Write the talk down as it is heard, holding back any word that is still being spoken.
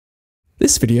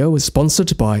This video is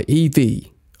sponsored by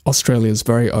evee, Australia's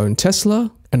very own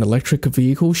Tesla and electric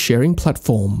vehicle sharing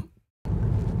platform.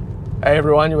 Hey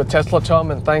everyone, you're with Tesla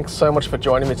Tom, and thanks so much for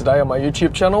joining me today on my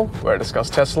YouTube channel where I discuss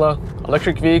Tesla,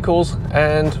 electric vehicles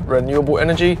and renewable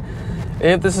energy.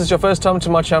 If this is your first time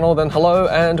to my channel, then hello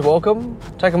and welcome.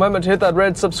 Take a moment to hit that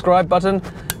red subscribe button,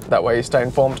 that way you stay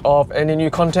informed of any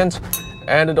new content,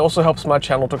 and it also helps my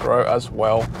channel to grow as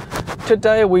well.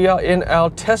 Today we are in our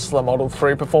Tesla Model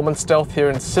 3 Performance Stealth here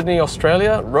in Sydney,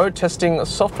 Australia, road testing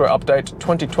software update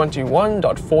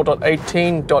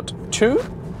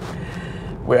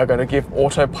 2021.4.18.2. We are going to give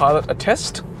Autopilot a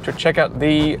test to check out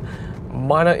the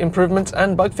minor improvements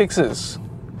and bug fixes.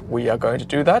 We are going to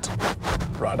do that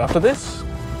right after this.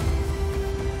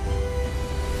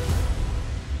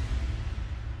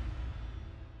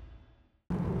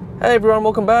 Hey everyone,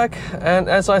 welcome back, and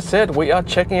as I said, we are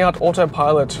checking out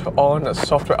Autopilot on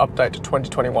software update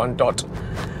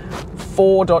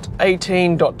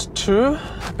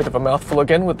 2021.4.18.2. A bit of a mouthful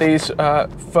again with these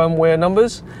firmware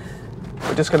numbers.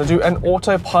 We're just going to do an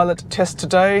Autopilot test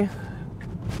today,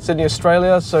 Sydney,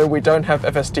 Australia, so we don't have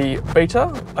FSD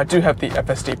beta. I do have the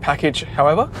FSD package,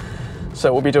 however,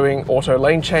 so we'll be doing auto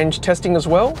lane change testing as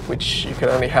well, which you can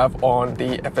only have on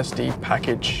the FSD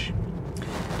package.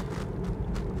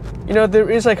 You know, there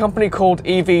is a company called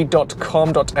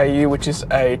evee.com.au, which is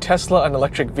a Tesla and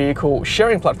electric vehicle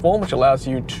sharing platform, which allows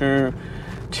you to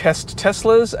test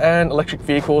Teslas and electric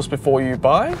vehicles before you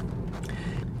buy.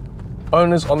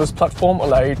 Owners on this platform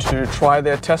allow you to try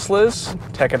their Teslas,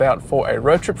 take it out for a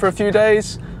road trip for a few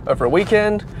days, over a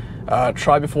weekend,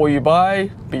 try before you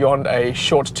buy, beyond a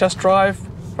short test drive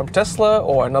from Tesla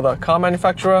or another car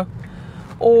manufacturer,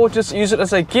 or just use it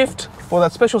as a gift for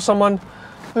that special someone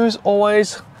who's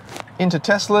always into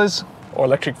Teslas or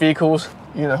electric vehicles.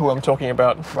 You know who I'm talking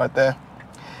about right there.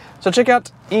 So check out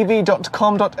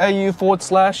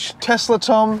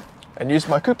evee.com.au/TeslaTom and use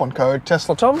my coupon code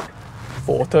TeslaTom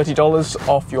for $30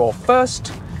 off your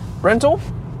first rental.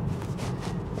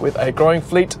 With a growing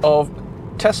fleet of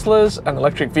Teslas and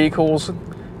electric vehicles,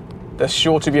 there's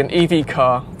sure to be an EV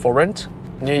car for rent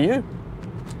near you.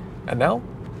 And now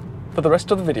for the rest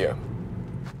of the video.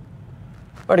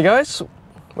 Alrighty guys,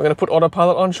 we're going to put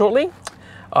Autopilot on shortly.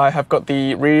 I have got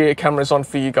the rear cameras on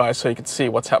for you guys so you can see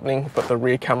what's happening, but the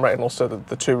rear camera and also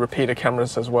the two repeater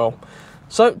cameras as well.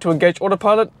 So to engage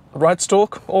Autopilot, right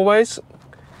stalk always,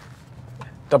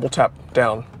 double tap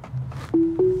down.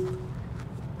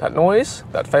 That noise,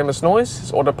 that famous noise,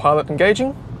 is Autopilot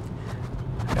engaging.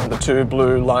 And the two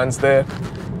blue lines there.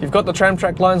 If you've got the tram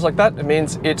track lines like that, it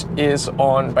means it is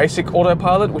on basic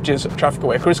Autopilot, which is traffic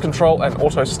aware cruise control and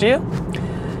auto steer.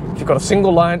 If you've got a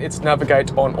single line, it's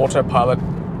navigate on Autopilot.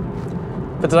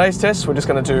 For today's test, we're just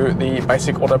going to do the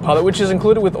basic Autopilot, which is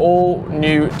included with all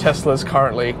new Teslas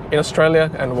currently in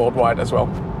Australia and worldwide as well.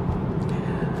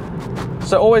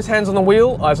 So always hands on the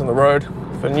wheel, eyes on the road.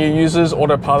 For new users,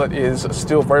 Autopilot is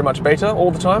still very much beta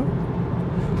all the time.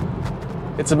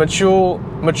 It's a mature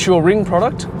ring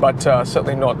product, but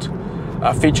certainly not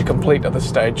feature complete at this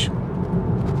stage.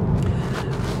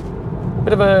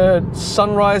 Bit of a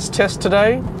sunrise test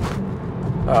today.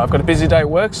 I've got a busy day at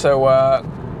work, so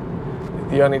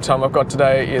the only time I've got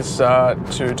today is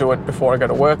to do it before I go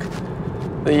to work.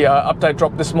 The update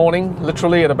dropped this morning,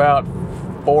 literally at about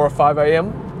 4 or 5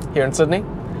 a.m. here in Sydney.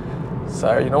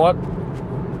 So you know what?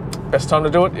 Best time to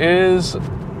do it is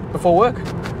before work.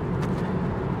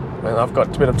 And I've got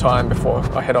a bit of time before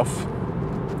I head off.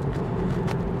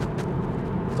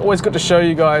 It's always good to show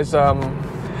you guys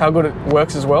how good it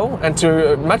works as well, and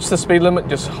to match the speed limit,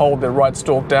 just hold the right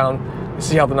stalk down. You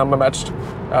see how the number matched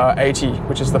 80,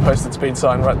 which is the posted speed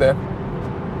sign right there.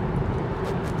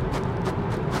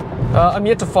 I'm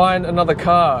yet to find another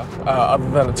car other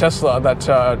than a Tesla that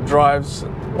drives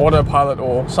Autopilot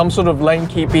or some sort of lane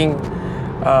keeping,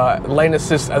 lane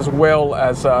assist, as well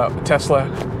as Tesla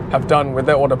have done with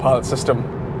their Autopilot system.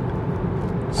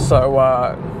 So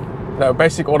no,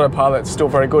 basic Autopilot is still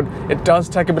very good. It does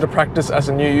take a bit of practice as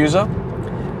a new user.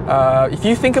 If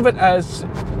you think of it as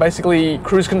basically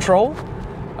cruise control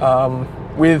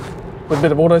with a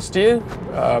bit of auto steer,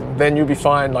 then you'll be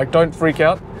fine. Like, don't freak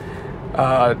out.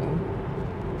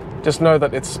 Just know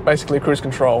that it's basically cruise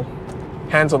control.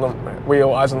 Hands on the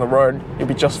wheel, eyes on the road, you'll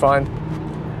be just fine.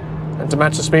 And to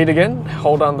match the speed again,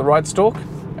 hold down the right stalk,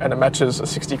 and it matches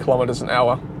 60 kilometers an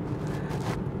hour.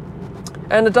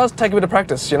 And it does take a bit of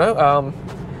practice, you know.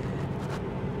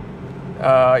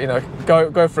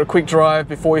 Go for a quick drive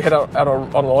before you head out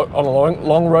on a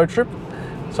long road trip.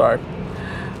 Sorry,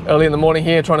 early in the morning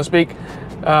here, trying to speak.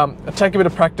 Take a bit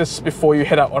of practice before you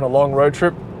head out on a long road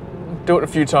trip. Do it a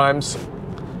few times.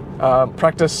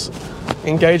 practice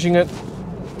engaging it,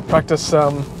 practice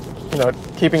you know,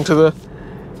 keeping to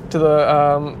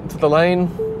the lane,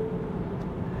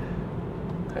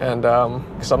 and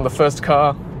because I'm the first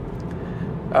car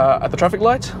at the traffic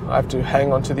light, I have to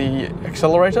hang onto the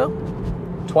accelerator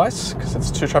twice because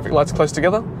it's 2 traffic lights close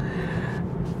together.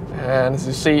 And as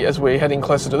you see, as we're heading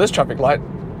closer to this traffic light,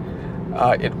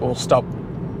 it will stop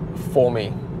for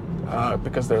me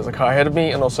because there's a car ahead of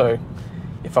me, and also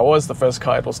if I was the first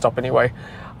car, it will stop anyway.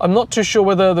 I'm not too sure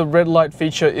whether the red light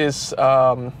feature is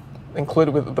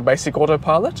included with the basic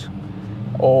autopilot,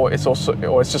 or it's just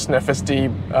an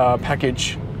FSD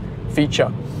package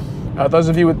feature. Those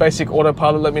of you with basic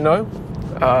autopilot, let me know.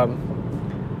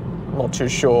 I'm not too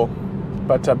sure,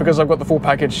 but because I've got the full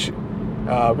package,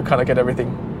 we kind of get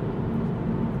everything.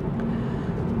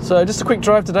 So just a quick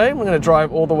drive today. I'm going to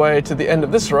drive all the way to the end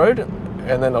of this road,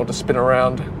 and then I'll just spin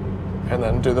around and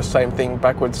then do the same thing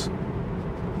backwards.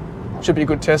 Should be a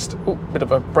good test. Ooh, bit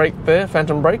of a brake there,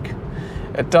 phantom brake.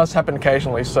 It does happen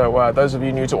occasionally, so those of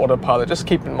you new to autopilot, just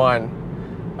keep in mind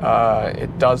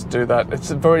it does do that. It's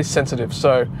very sensitive.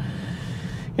 So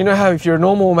you know how if you're a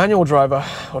normal manual driver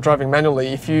or driving manually,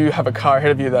 if you have a car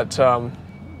ahead of you that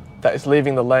that is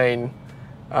leaving the lane,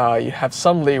 you have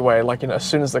some leeway. Like, you know, as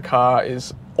soon as the car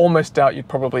is almost out, you'd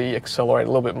probably accelerate a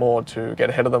little bit more to get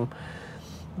ahead of them.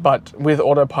 But with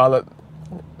autopilot,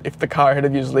 if the car ahead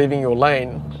of you is leaving your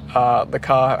lane, the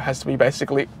car has to be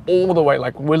basically all the way,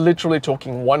 like we're literally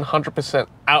talking 100%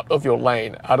 out of your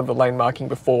lane, out of the lane marking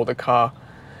before the car,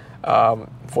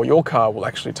 for your car will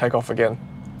actually take off again.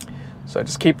 So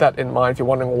just keep that in mind if you're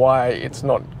wondering why it's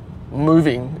not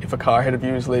moving if a car ahead of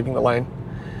you is leaving the lane.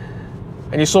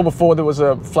 And you saw before there was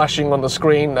a flashing on the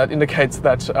screen that indicates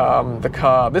that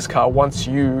this car wants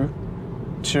you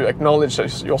to acknowledge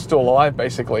that you're still alive,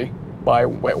 basically, by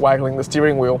waggling the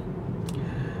steering wheel.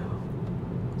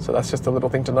 So that's just a little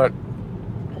thing to note.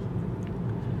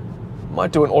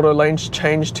 Might do an auto lane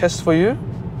change test for you,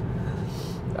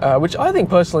 which I think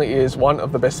personally is one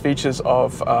of the best features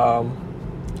of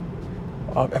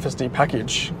FSD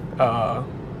package,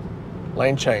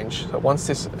 lane change. So once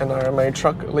this NRMA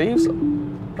truck leaves,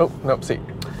 oh nope, see,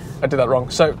 I did that wrong.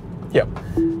 So yeah,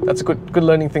 that's a good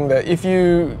learning thing there. If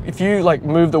you like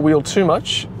move the wheel too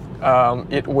much,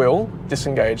 it will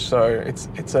disengage. So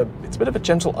it's a bit of a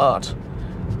gentle art,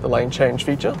 the lane change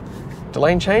feature. To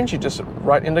lane change, you just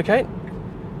right indicate,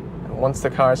 and once the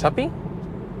car is happy,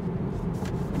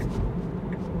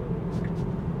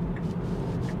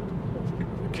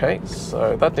 okay,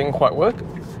 so that didn't quite work.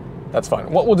 That's fine.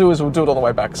 What we'll do is we'll do it all the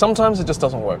way back. Sometimes it just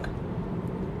doesn't work.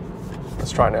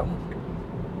 Let's try now.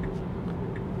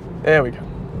 There we go.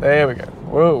 There we go.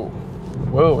 Whoa.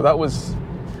 Whoa, that was...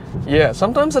 Yeah,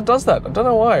 sometimes it does that. I don't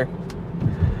know why.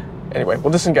 Anyway,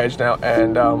 we'll disengage now,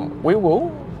 and we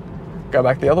will go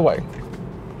back the other way.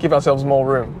 Give ourselves more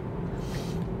room.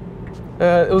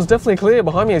 It was definitely clear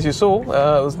behind me, as you saw.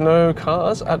 There was no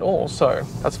cars at all, so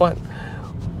that's fine.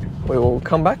 We will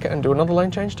come back and do another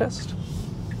lane change test.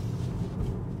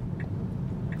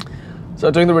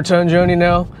 So doing the return journey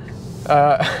now,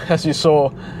 as you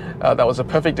saw, that was a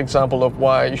perfect example of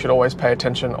why you should always pay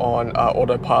attention on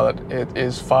autopilot. It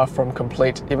is far from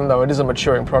complete, even though it is a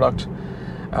maturing product.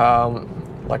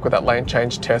 Like with that lane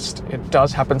change test, it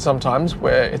does happen sometimes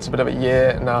where it's a bit of a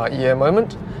yeah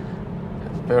moment.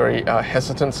 Very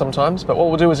hesitant sometimes, but what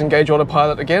we'll do is engage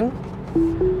autopilot again.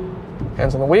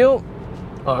 Hands on the wheel,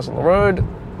 eyes on the road,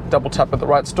 double tap at the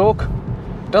right stalk.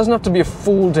 It doesn't have to be a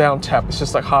full down tap, it's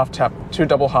just like half tap, 2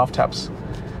 double half taps.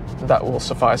 That will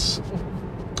suffice.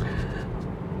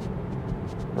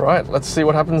 Right, let's see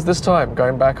what happens this time,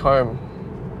 going back home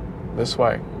this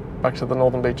way, back to the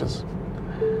northern beaches.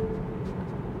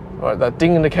 Right, that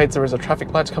ding indicates there is a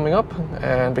traffic light coming up,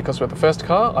 and because we're the first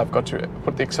car, I've got to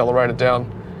put the accelerator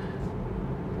down,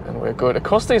 and we're good.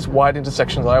 Across these wide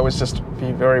intersections, I always just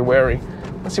be very wary.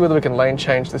 Let's see whether we can lane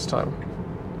change this time.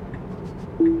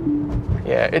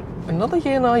 Yeah, another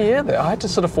yeah there. I had to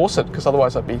sort of force it because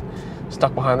otherwise I'd be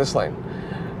stuck behind this lane.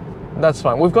 That's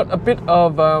fine. We've got a bit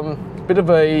of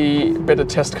a better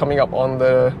test coming up on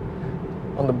the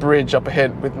bridge up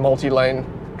ahead with multi-lane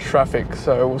traffic.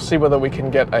 So we'll see whether we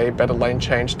can get a better lane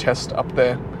change test up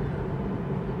there.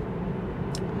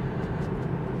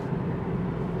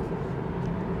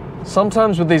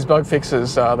 Sometimes with these bug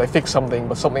fixes, they fix something,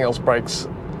 but something else breaks.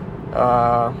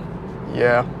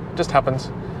 Yeah, it just happens.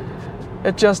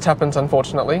 It just happens,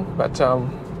 unfortunately, but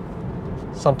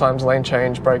sometimes lane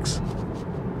change breaks.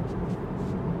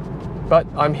 But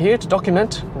I'm here to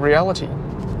document reality.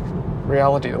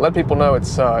 To let people know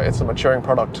it's a maturing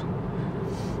product.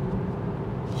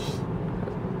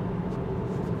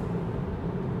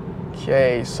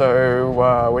 Okay,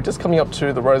 so we're just coming up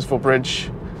to the Roseville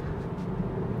Bridge.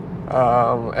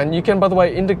 And you can, by the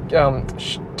way,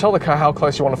 tell the car how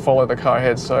close you want to follow the car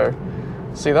ahead. So,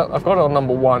 see that? I've got it on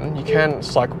number 1. You can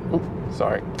cycle. Oops,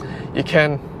 sorry. You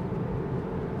can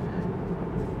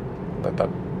let that.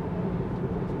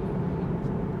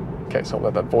 Okay, so I'll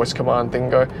let that voice command thing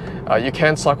go. You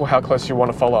can cycle how close you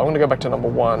want to follow. I'm going to go back to number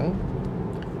 1.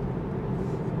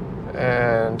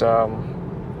 And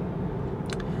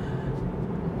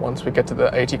once we get to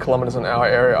the 80 kilometers an hour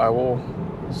area, I will.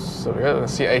 So we're going to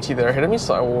see 80 there ahead of me,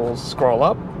 so I will scroll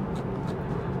up.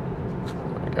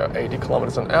 There we go, 80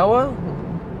 kilometers an hour.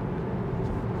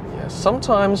 Yeah,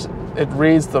 sometimes it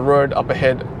reads the road up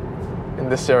ahead in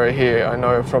this area here, I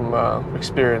know from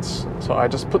experience. So I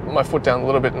just put my foot down a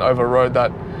little bit and overrode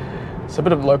that. So a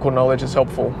bit of local knowledge is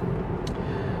helpful.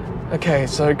 Okay,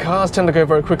 so cars tend to go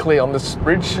very quickly on this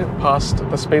bridge past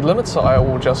the speed limit, so I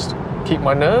will just keep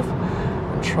my nerve.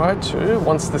 Try to,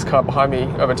 once this car behind me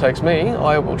overtakes me,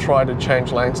 I will try to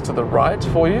change lanes to the right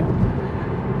for you. Here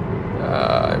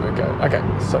we go. Okay,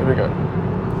 so here we go.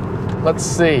 Let's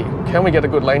see, can we get a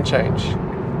good lane change?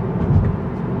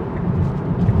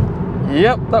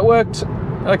 Yep, that worked.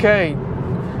 Okay,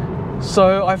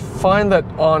 so I find that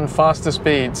on faster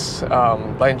speeds,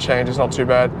 lane change is not too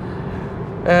bad.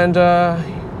 And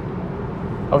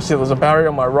obviously there's a barrier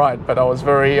on my right, but I was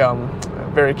very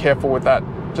careful with that.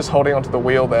 Just holding onto the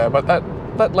wheel there, but that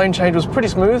lane change was pretty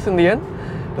smooth in the end,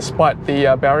 despite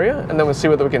the barrier. And then we'll see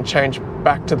whether we can change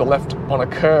back to the left on a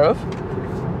curve.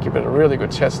 Give it a really good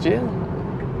test here.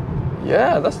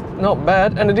 Yeah, that's not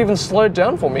bad, and it even slowed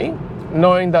down for me,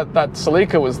 knowing that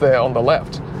Zeekr was there on the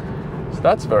left. So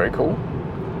that's very cool.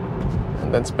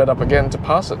 And then sped up again to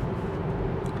pass it.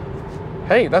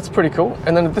 Hey, that's pretty cool.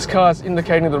 And then if this car is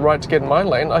indicating the right to get in my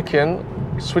lane, I can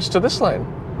switch to this lane.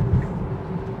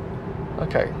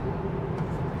 Okay,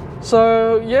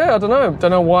 so yeah, I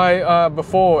don't know why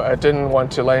before I didn't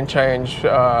want to lane change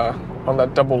on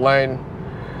that double lane.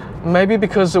 Maybe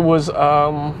because it was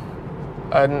an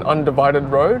undivided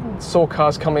road, saw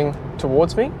cars coming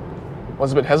towards me,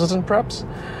 was a bit hesitant perhaps,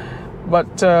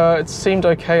 but it seemed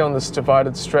okay on this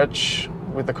divided stretch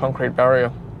with the concrete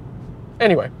barrier.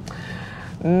 Anyway,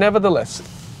 nevertheless,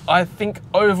 I think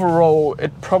overall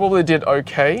it probably did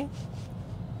okay.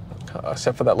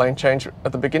 Except for that lane change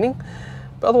at the beginning.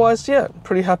 But otherwise, yeah,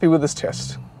 pretty happy with this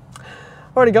test.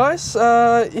 Alrighty guys,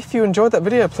 if you enjoyed that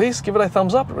video, please give it a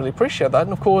thumbs up. I really appreciate that.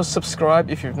 And of course,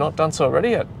 subscribe if you've not done so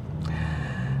already yet.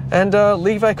 And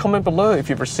leave a comment below if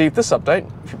you've received this update,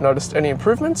 if you've noticed any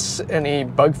improvements, any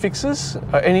bug fixes,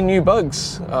 any new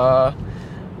bugs.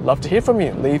 Love to hear from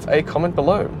you. Leave a comment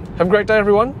below. Have a great day,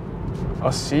 everyone.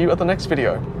 I'll see you at the next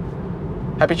video.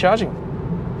 Happy charging.